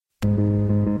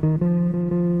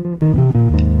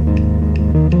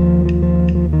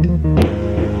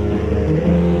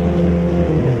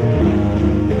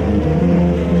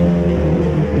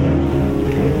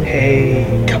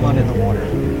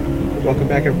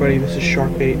everybody. This is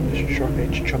Sharkbait. This is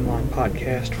Sharkbait's Chumline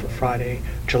podcast for Friday,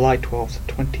 July 12th,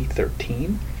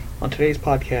 2013. On today's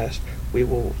podcast, we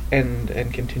will end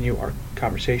and continue our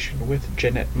conversation with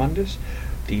Jeanette Mundis,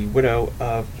 the widow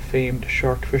of famed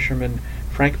shark fisherman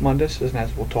Frank Mundis, and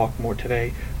as we'll talk more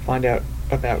today, find out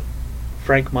about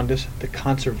Frank Mundis, the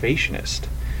conservationist.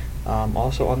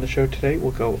 Also on the show today,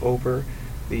 we'll go over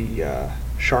the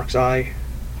Shark's Eye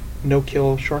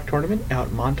no-kill shark tournament out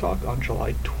in Montauk on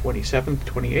July 27th,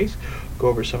 28th. Go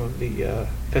over some of the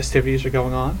festivities that are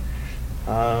going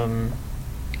on.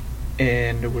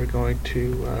 And we're going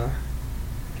to,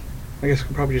 I guess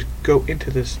we'll probably just go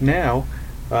into this now.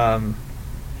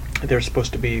 There's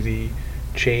supposed to be the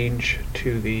change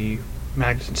to the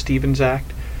Magnuson-Stevens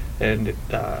Act, and it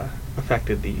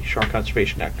affected the Shark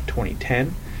Conservation Act of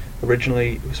 2010.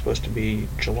 Originally, it was supposed to be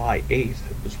July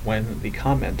 8th was when the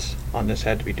comments on this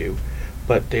had to be due,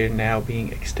 but they're now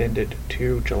being extended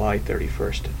to July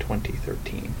 31st,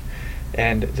 2013.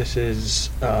 And this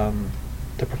is the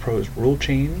proposed rule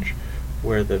change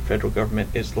where the federal government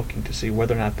is looking to see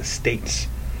whether or not the states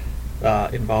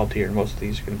involved here, and most of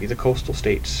these are going to be the coastal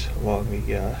states along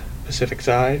the Pacific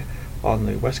side, on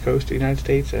the west coast of the United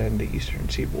States, and the eastern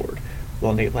seaboard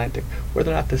along the Atlantic,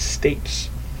 whether or not the states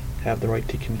have the right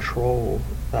to control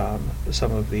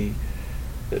some of the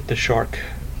shark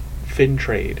fin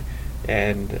trade,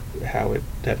 and how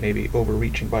that may be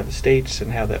overreaching by the states,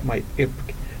 and how that might and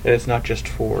it's not just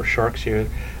for sharks here.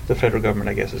 The federal government,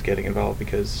 I guess, is getting involved,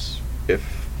 because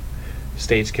if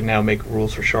states can now make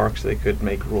rules for sharks, they could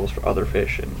make rules for other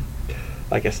fish, and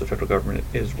I guess the federal government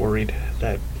is worried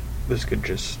that this could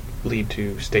just lead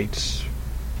to states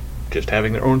just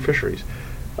having their own fisheries.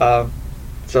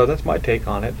 So that's my take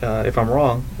on it. If I'm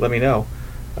wrong, let me know.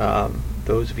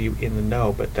 Those of you in the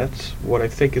know, but that's what I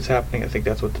think is happening. I think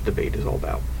that's what the debate is all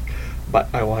about. But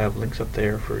I will have links up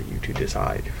there for you to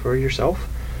decide for yourself.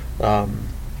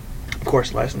 Of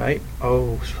course, last night,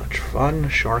 such fun,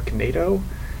 Sharknado.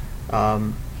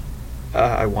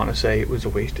 I want to say it was a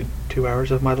wasted 2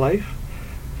 hours of my life,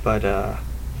 but I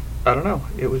don't know.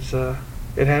 It was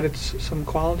it had some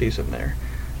qualities in there.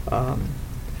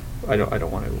 I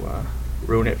don't want to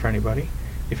ruin it for anybody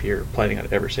if you're planning on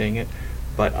ever seeing it,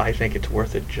 but I think it's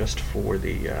worth it just for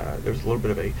the there's a little bit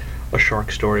of a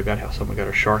shark story about how someone got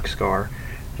a shark scar,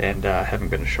 and having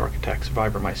been a shark attack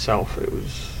survivor myself, it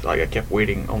was like I kept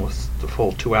waiting almost the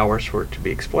full 2 hours for it to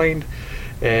be explained,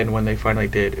 and when they finally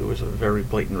did, it was a very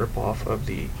blatant ripoff of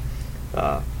the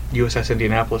USS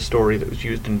Indianapolis story that was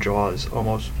used in Jaws,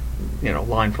 almost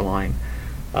line for line.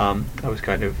 I was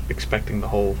kind of expecting the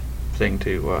whole thing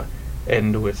to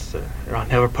end with I'll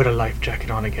never put a life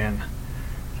jacket on again,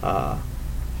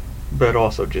 but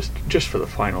also just for the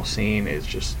final scene is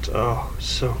just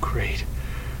so great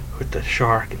with the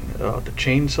shark and the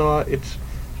chainsaw.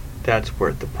 That's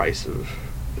worth the price of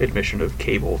admission of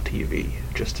cable TV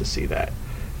just to see that.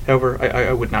 However,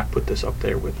 I would not put this up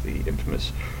there with the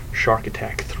infamous Shark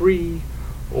Attack 3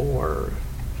 or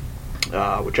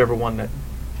whichever one that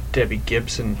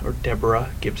Deborah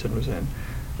Gibson was in.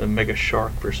 The Mega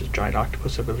Shark versus Giant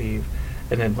Octopus, I believe,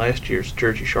 and then last year's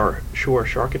Jersey Shore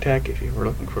Shark Attack. If you were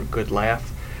looking for a good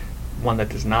laugh, one that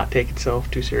does not take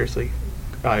itself too seriously,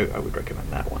 I would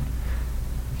recommend that one.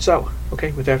 So,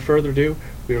 okay, without further ado,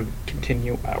 we will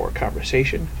continue our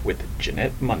conversation with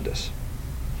Jeanette Mundis.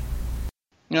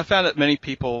 I found that many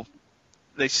people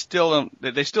they still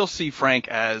see Frank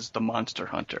as the monster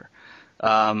hunter,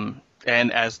 and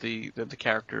as the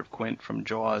character of Quint from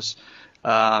Jaws.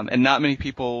 And not many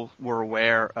people were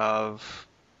aware of,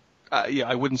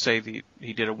 I wouldn't say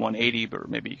he did a 180, but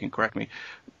maybe you can correct me,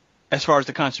 as far as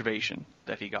the conservation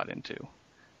that he got into.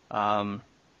 Can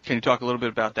you talk a little bit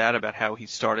about that, about how he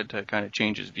started to kind of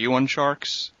change his view on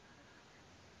sharks?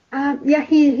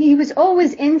 He was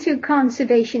always into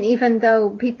conservation, even though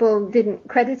people didn't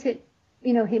credit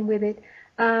him with it.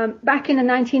 Back in the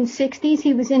 1960s,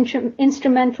 he was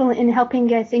instrumental in helping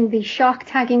getting the shark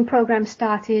tagging program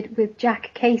started with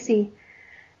Jack Casey.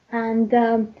 And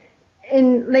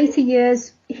in later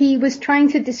years, he was trying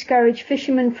to discourage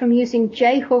fishermen from using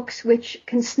J-hooks, which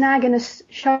can snag in a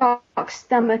shark's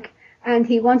stomach, and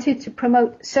he wanted to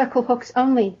promote circle hooks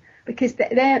only, because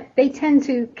they tend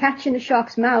to catch in the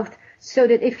shark's mouth, so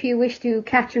that if you wish to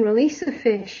catch and release a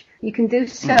fish, you can do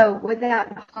so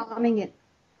without harming it.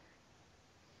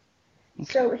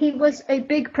 So he was a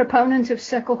big proponent of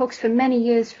circle hooks for many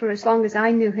years, for as long as I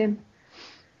knew him.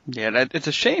 Yeah, it's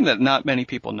a shame that not many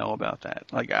people know about that.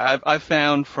 Like I've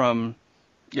found from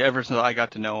ever since I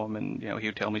got to know him, and he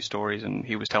would tell me stories, and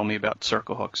he was telling me about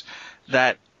circle hooks,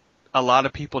 that a lot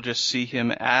of people just see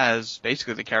him as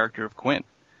basically the character of Quint,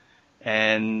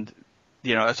 and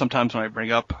sometimes when I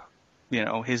bring up,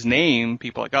 his name,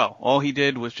 people are like, oh, all he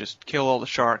did was just kill all the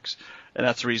sharks, and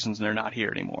that's the reason they're not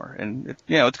here anymore. And,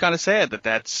 it's kind of sad that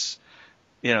that's,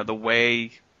 the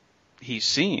way he's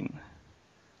seen.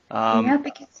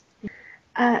 Because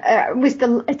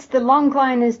it's the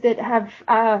longliners that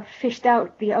have fished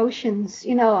out the oceans,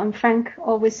 and Frank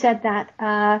always said that,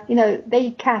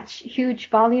 they catch huge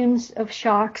volumes of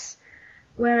sharks,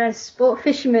 whereas sport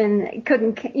fishermen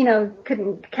couldn't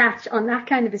catch on that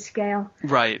kind of a scale.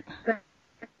 Right. But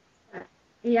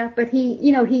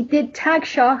he did tag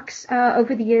sharks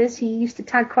over the years. He used to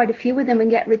tag quite a few of them and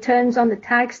get returns on the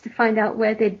tags to find out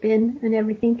where they'd been and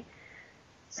everything.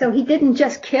 So he didn't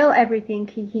just kill everything.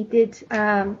 He did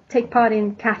take part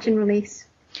in catch and release.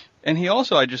 And he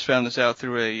also, I just found this out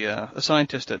through a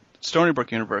scientist at Stony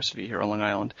Brook University here on Long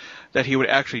Island, that he would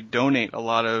actually donate a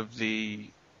lot of the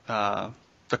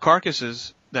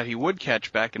carcasses that he would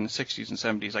catch back in the 60s and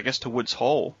 70s, I guess, to Woods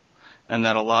Hole, and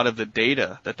that a lot of the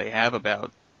data that they have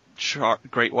about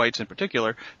great whites in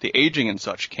particular, the aging and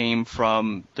such, came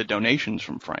from the donations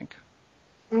from Frank.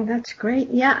 Oh, that's great.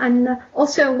 Yeah, and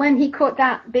also when he caught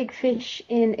that big fish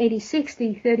in 86,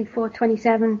 the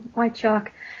 3427 white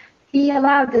shark, he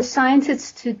allowed the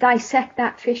scientists to dissect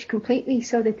that fish completely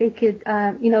so that they could,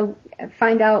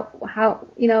 find out how,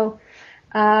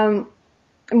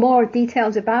 more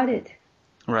details about it.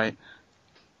 Right.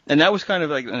 And that was kind of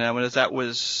like, that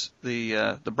was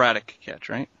the Braddock catch,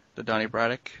 right? The Donnie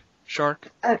Braddock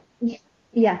shark?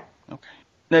 Yeah. Okay.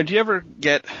 Now, do you ever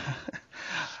get...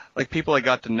 like people I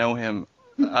got to know him,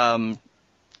 I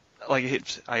want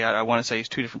to say he's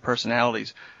two different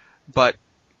personalities, but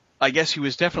I guess he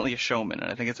was definitely a showman, and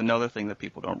I think it's another thing that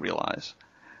people don't realize.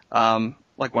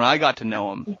 Like when I got to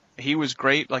know him, he was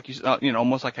great, like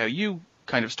almost like how you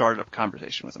kind of started up a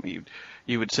conversation with him.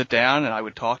 You would sit down and I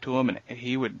would talk to him, and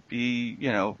he would be,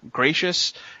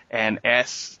 gracious and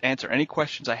answer any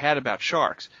questions I had about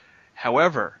sharks.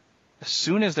 However, as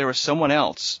soon as there was someone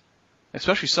else,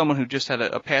 especially someone who just had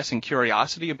a passing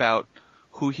curiosity about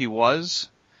who he was,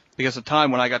 because at the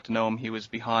time when I got to know him, he was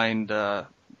behind the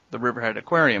Riverhead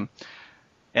Aquarium,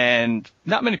 and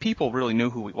not many people really knew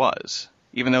who he was,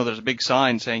 even though there's a big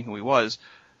sign saying who he was.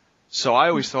 So I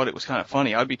always thought it was kind of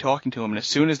funny. I'd be talking to him, and as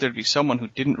soon as there'd be someone who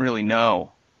didn't really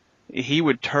know, he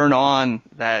would turn on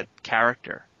that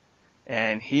character,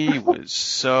 and he was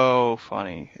so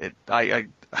funny. I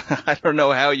don't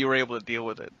know how you were able to deal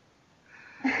with it.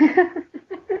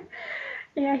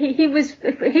 Yeah, he was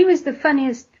the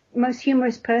funniest, most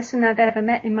humorous person I've ever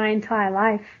met in my entire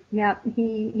life. Yeah,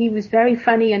 he was very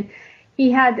funny, and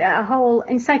he had a whole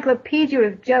encyclopedia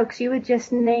of jokes. You would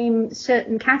just name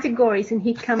certain categories and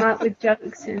he'd come out with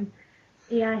jokes, and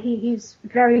yeah, he's a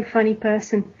very funny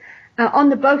person. On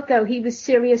the boat though, he was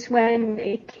serious when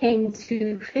it came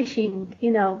to fishing.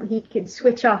 He could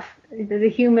switch off the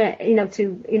humor,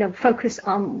 to focus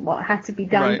on what had to be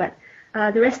done, right.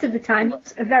 But the rest of the time,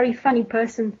 he's a very funny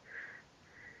person.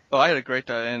 Well, I had a great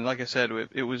time, and like I said,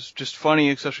 it was just funny,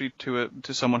 especially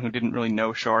to someone who didn't really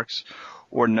know sharks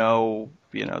or know,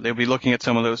 they'd be looking at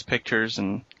some of those pictures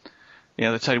and,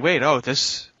 they'd say, wait,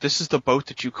 this is the boat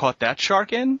that you caught that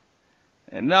shark in?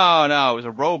 And no, it was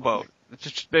a rowboat.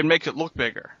 It makes it look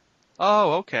bigger.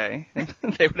 Oh, okay. And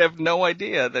they would have no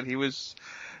idea that he was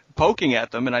poking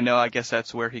at them, and I guess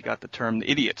that's where he got the term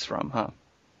the idiots from, huh?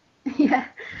 Yeah.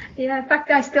 In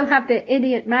fact, I still have the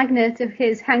idiot magnet of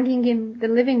his hanging in the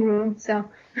living room. So.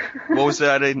 What was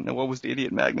that? What was the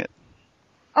idiot magnet?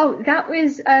 Oh, that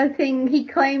was a thing he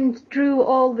claimed drew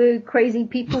all the crazy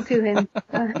people to him.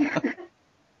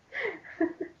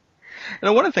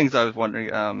 One of the things I was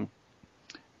wondering,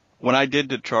 when I did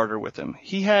the charter with him,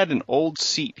 he had an old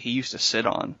seat he used to sit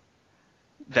on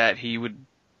that he would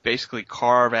basically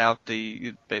carve out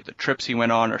the trips he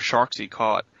went on or sharks he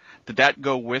caught. Did that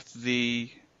go with the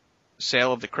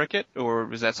sale of the cricket, or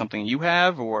was that something you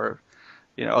have, or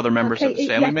other members of the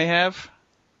family may have?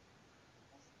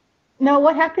 No,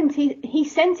 what happened? He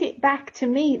sent it back to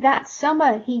me that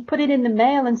summer. He put it in the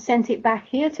mail and sent it back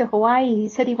here to Hawaii. He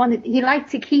said he liked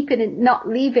to keep it and not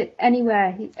leave it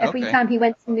anywhere. Every time he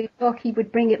went to New York, he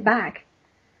would bring it back.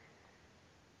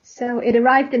 So it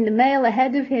arrived in the mail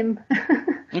ahead of him.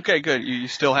 Okay, good. You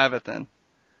still have it then?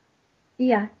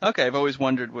 Yeah. Okay, I've always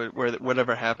wondered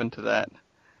whatever happened to that.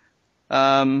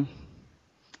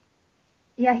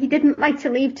 Yeah, he didn't like to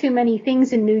leave too many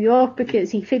things in New York because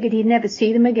he figured he'd never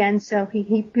see them again, so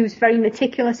he was very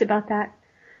meticulous about that.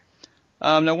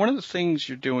 Now, one of the things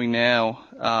you're doing now,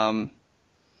 and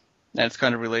it's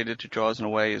kind of related to Jaws in a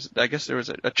way, is I guess there was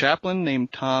a chaplain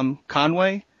named Tom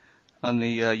Conway on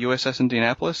the USS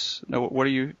Indianapolis. Now, what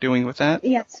are you doing with that?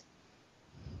 Yes.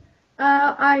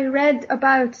 I read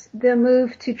about the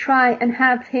move to try and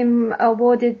have him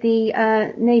awarded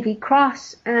the Navy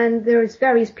Cross, and there's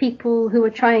various people who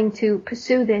are trying to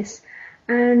pursue this.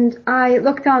 And I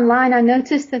looked online, I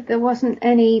noticed that there wasn't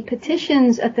any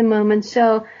petitions at the moment,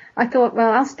 so I thought,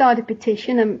 well, I'll start a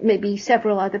petition, and maybe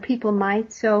several other people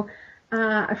might. So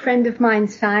a friend of mine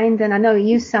signed, and I know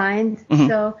you signed. Mm-hmm.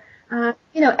 So,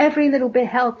 every little bit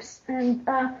helps. And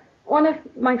one of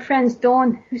my friends,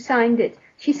 Dawn, who signed it,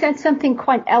 she said something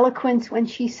quite eloquent when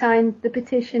she signed the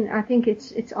petition. I think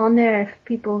it's on there if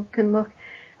people can look.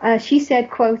 She said,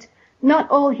 quote,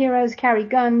 "Not all heroes carry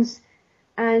guns."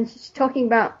 And she's talking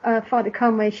about Father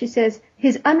Conway. She says,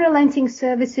 "His unrelenting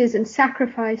services and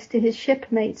sacrifice to his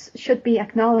shipmates should be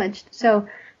acknowledged." So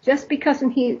just because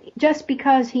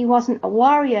he wasn't a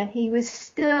warrior, he was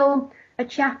still a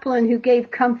chaplain who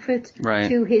gave comfort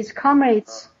to his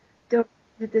comrades during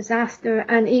the disaster,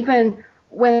 and even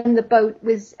when the boat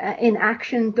was in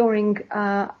action during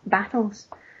battles.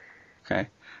 Okay.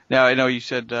 Now, I know you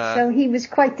said... So he was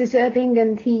quite deserving,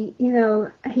 and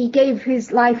he gave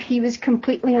his life. He was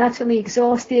completely and utterly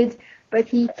exhausted, but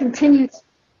he continued.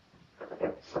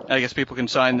 I guess people can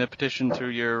sign the petition through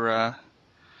your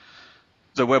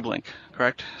the web link,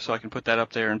 correct? So I can put that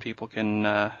up there, and people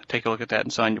can take a look at that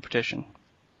and sign your petition.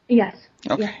 Yes.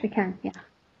 Okay. Yes, they can, yeah.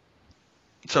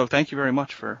 So thank you very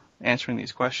much for answering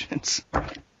these questions.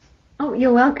 Oh,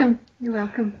 you're welcome. You're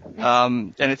welcome.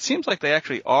 And it seems like they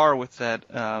actually are with that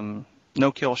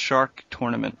no-kill shark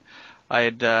tournament. I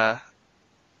had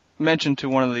mentioned to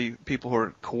one of the people who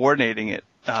are coordinating it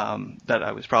that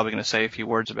I was probably going to say a few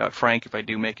words about Frank if I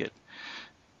do make it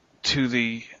to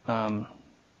the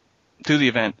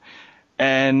event.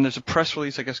 And there's a press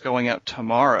release, I guess, going out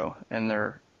tomorrow, and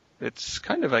it's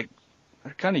kind of like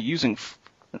they're kind of using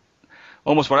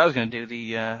almost what I was going to do,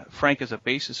 the Frank as a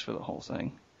basis for the whole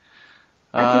thing.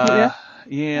 Yeah,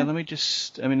 let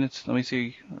me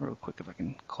see real quick if I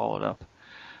can call it up.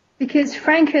 Because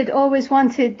Frank had always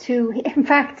wanted to, in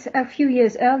fact, a few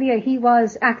years earlier, he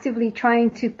was actively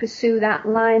trying to pursue that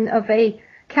line of a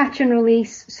catch and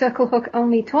release circle hook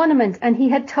only tournament, and he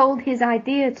had told his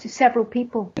idea to several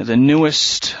people. The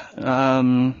newest,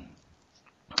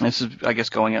 this is, I guess,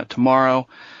 going out tomorrow.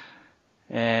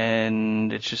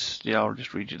 And it's just, I'll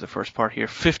just read you the first part here.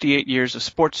 58 years of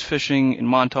sports fishing in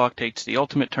Montauk takes the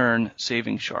ultimate turn,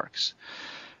 saving sharks.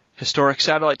 Historic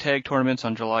satellite tag tournaments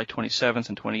on July 27th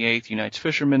and 28th unites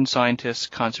fishermen, scientists,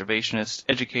 conservationists,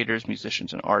 educators,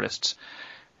 musicians, and artists.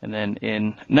 And then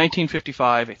in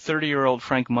 1955, a 30-year-old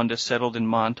Frank Mundus settled in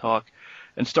Montauk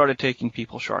and started taking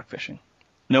people shark fishing.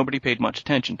 Nobody paid much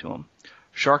attention to him.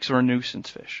 Sharks are a nuisance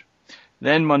fish.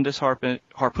 Then Mundus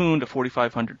harpooned a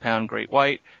 4,500-pound great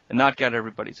white, and that got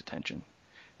everybody's attention,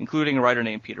 including a writer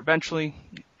named Peter Benchley.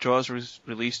 Jaws was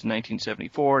released in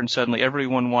 1974, and suddenly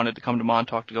everyone wanted to come to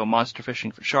Montauk to go monster fishing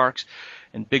for sharks,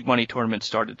 and big money tournaments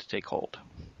started to take hold.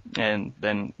 And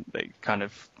then they kind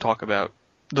of talk about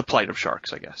the plight of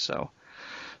sharks, I guess.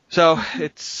 So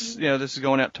it's, this is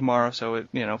going out tomorrow, so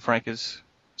Frank is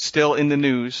still in the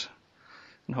news,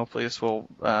 and hopefully this will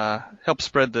help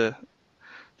spread the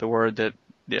word that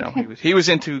he was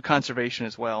into conservation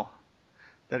as well,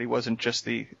 that he wasn't just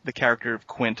the character of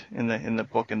Quint in the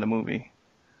book and the movie.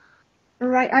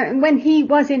 Right. When he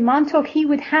was in Montauk, he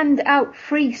would hand out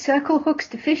free circle hooks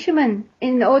to fishermen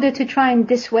in order to try and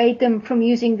dissuade them from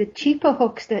using the cheaper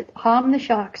hooks that harm the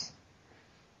sharks.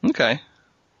 Okay.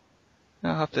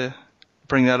 I'll have to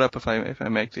bring that up if I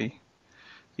make the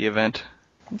event.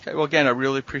 Okay. Well, again, I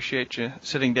really appreciate you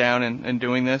sitting down and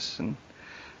doing this, and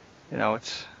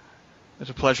it's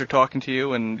a pleasure talking to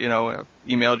you, and I've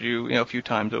emailed you a few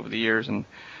times over the years, and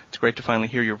it's great to finally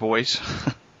hear your voice.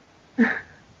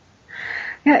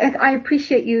 Yeah, I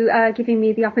appreciate you giving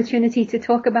me the opportunity to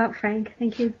talk about Frank.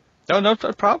 Thank you. No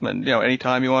problem. And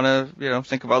anytime you want to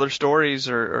think of other stories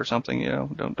or something,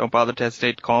 don't bother to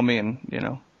hesitate to call me.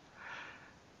 And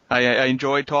I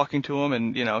enjoyed talking to him,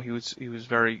 and he was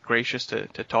very gracious to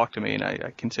talk to me, and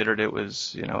I considered it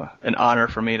was an honor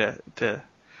for me to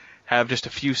have just a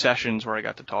few sessions where I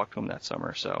got to talk to him that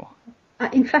summer. So,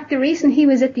 in fact, the reason he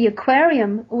was at the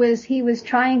aquarium was he was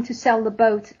trying to sell the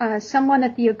boat. Someone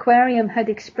at the aquarium had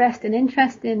expressed an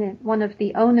interest in it, one of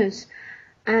the owners,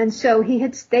 and so he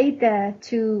had stayed there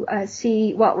to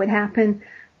see what would happen.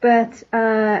 But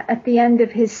at the end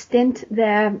of his stint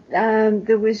there,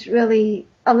 there was really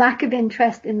a lack of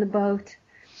interest in the boat.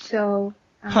 So.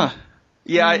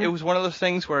 Yeah, it was one of those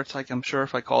things where it's like, I'm sure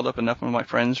if I called up enough of my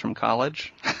friends from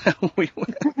college, we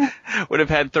would have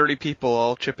had 30 people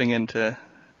all chipping in to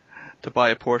buy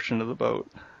a portion of the boat.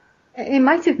 It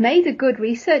might have made a good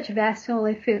research vessel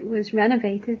if it was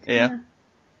renovated. Yeah.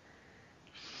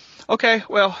 Okay,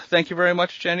 well, thank you very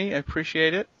much, Jenny. I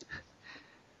appreciate it.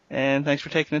 And thanks for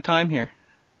taking the time here.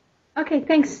 Okay,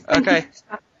 thanks. Thank Okay. you.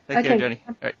 Take care, Jenny.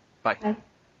 All right, bye. Bye.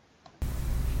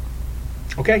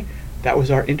 Okay, that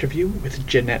was our interview with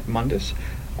Jeanette Mundis.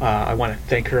 I want to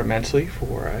thank her immensely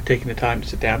for taking the time to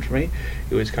sit down for me.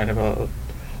 It was kind of a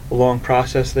long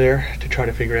process there to try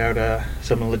to figure out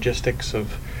some logistics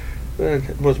of.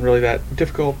 It wasn't really that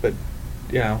difficult, but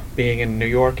being in New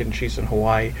York and she's in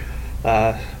Hawaii,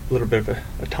 a little bit of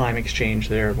a time exchange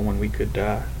there when we could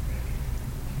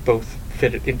both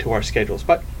fit it into our schedules.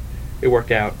 But it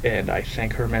worked out, and I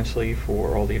thank her immensely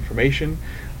for all the information.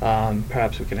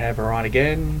 Perhaps we can have her on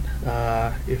again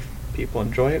if people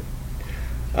enjoy it.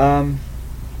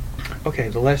 Okay,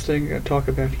 the last thing I'm going to talk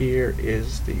about here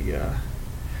is the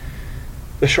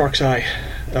Shark's Eye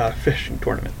fishing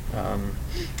tournament.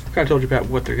 I kind of told you about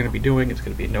what they're going to be doing. It's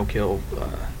going to be a no-kill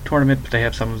tournament, but they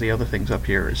have some of the other things up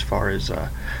here as far as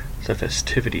the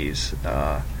festivities.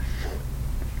 And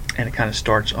it kind of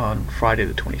starts on Friday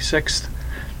the 26th.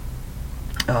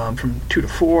 From 2 to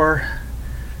 4,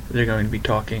 they're going to be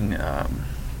talking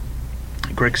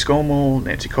Greg Scommel,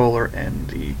 Nancy Kohler, and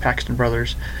the Paxton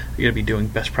brothers. They're going to be doing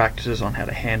best practices on how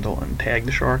to handle and tag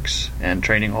the sharks and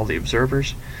training all the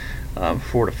observers.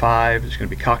 4 to 5, there's going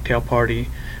to be a cocktail party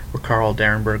where Carl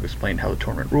Darenberg will explain how the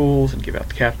tournament rules and give out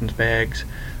the captain's bags.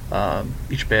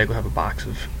 Each bag will have a box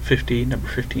of 50 number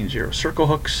 15 zero circle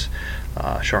hooks,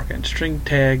 shark and string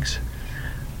tags.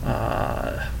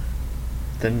 The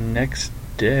next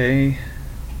day,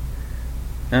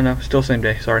 still same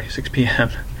day, 6 p.m.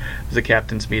 is the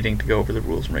captain's meeting to go over the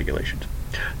rules and regulations.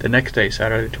 The next day,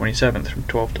 Saturday the 27th, from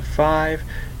 12 to 5, you're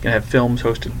going to have films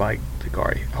hosted by the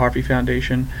Gary Harvey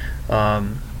Foundation.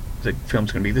 The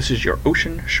film's going to be This Is Your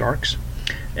Ocean, Sharks,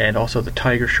 and also the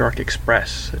Tiger Shark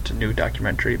Express. It's a new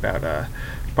documentary about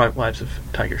private lives of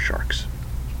tiger sharks.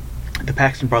 The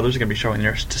Paxton brothers are going to be showing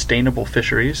their sustainable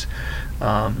fisheries,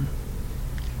 and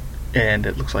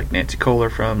it looks like Nancy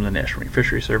Kohler from the National Marine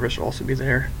Fisheries Service will also be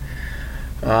there.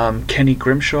 Kenny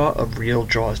Grimshaw of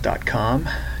RealJaws.com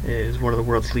is one of the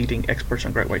world's leading experts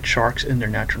on great white sharks in their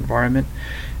natural environment.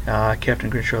 Captain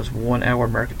Grimshaw's 1-hour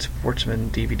American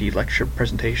Sportsman DVD lecture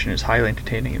presentation is highly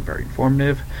entertaining and very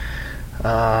informative.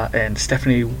 And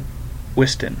Stephanie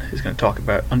Whiston is going to talk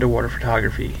about underwater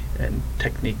photography and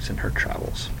techniques in her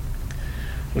travels.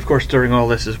 And of course, during all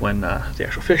this is when the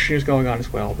actual fishing is going on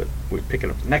as well, but we pick it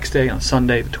up the next day on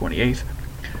Sunday, the 28th.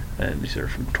 And these are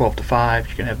from 12 to 5.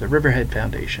 You're going to have the Riverhead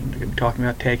Foundation. They're going to be talking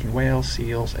about tagging whales,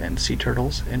 seals, and sea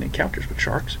turtles and encounters with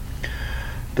sharks.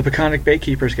 The Peconic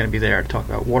Baykeeper is going to be there to talk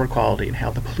about water quality and how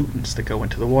the pollutants that go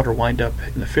into the water wind up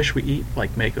in the fish we eat,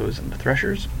 like magos and the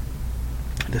threshers.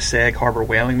 The Sag Harbor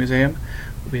Whaling Museum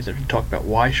will be there to talk about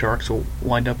why sharks will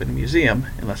wind up in a museum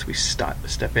unless we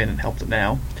step in and help them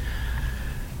now.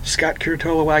 Scott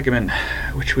Curatola Wagaman,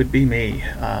 which would be me.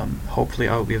 Hopefully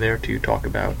I will be there to talk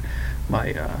about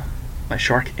my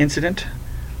shark incident,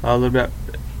 a little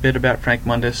bit about Frank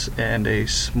Mundis, and a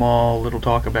small little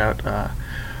talk about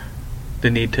the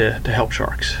need to help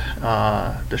sharks.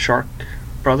 The Shark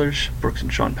brothers, Brooks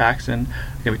and Sean Paxton,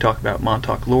 are going to be talking about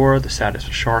Montauk lore, the status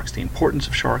of sharks, the importance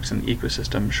of sharks in the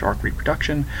ecosystem, shark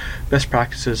reproduction, best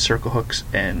practices, circle hooks,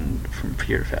 and from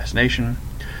fear to fascination.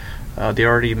 The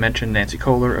already mentioned Nancy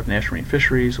Kohler of National Marine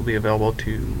Fisheries will be available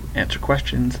to answer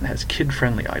questions and has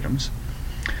kid-friendly items.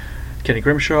 Kenny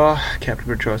Grimshaw, Captain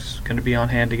Grimshaw, is going to be on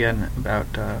hand again about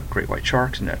great white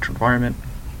sharks and natural environment.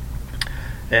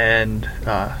 And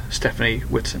Stephanie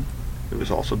Whitson, who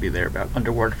will also be there about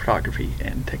underwater photography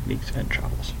and techniques and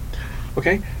travels.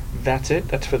 Okay, that's it.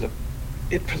 That's for the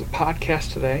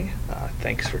podcast today.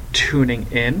 Thanks for tuning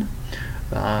in.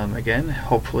 Again,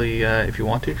 hopefully, if you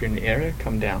want to, if you're in the area,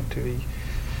 come down to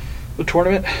the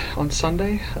tournament on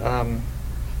Sunday.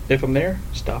 If I'm there,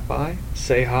 stop by,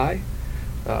 say hi.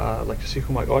 I'd like to see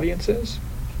who my audience is.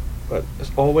 But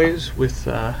as always, with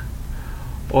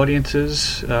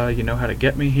audiences, you know how to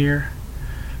get me here.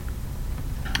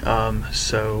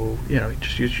 So,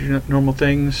 just use your normal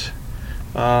things.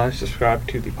 Subscribe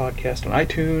to the podcast on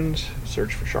iTunes.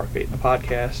 Search for Sharkbait in the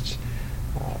podcasts.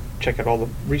 Check out all the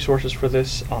resources for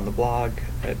this on the blog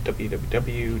at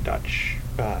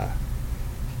www.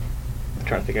 I'm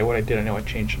trying to think of what I did. I know I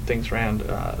changed some things around.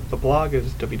 The blog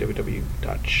is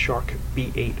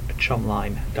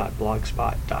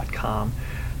www.sharkb8chumline.blogspot.com.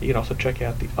 You can also check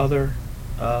out the other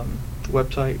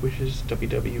website, which is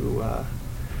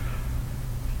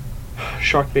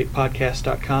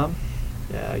sharkbaitpodcast.com.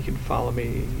 You can follow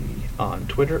me on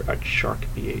Twitter at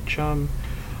SharkB8Chum.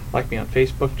 Like me on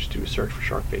Facebook, just do a search for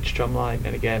Sharkbait's Chumline.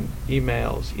 And again,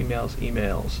 emails.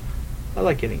 I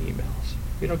like getting emails.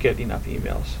 we don't get enough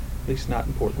emails, at least not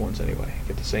important ones anyway.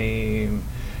 Get the same,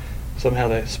 somehow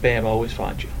the spam always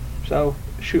finds you. So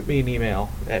shoot me an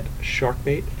email at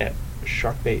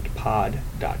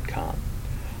sharkbait@sharkbaitpod.com.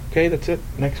 Okay, that's it.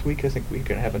 Next week I think we're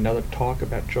going to have another talk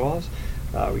about Jaws.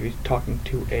 We'll be talking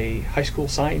to a high school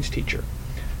science teacher.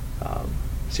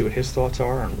 See what his thoughts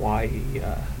are on why he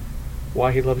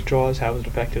loves Jaws, how it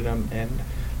affected him, and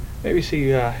maybe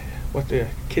see what the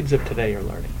kids of today are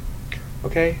learning.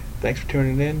 Okay, thanks for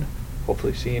tuning in.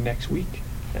 Hopefully see you next week.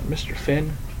 And Mr.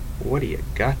 Finn, what do you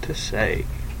got to say?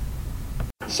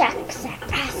 Sharks are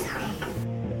awesome.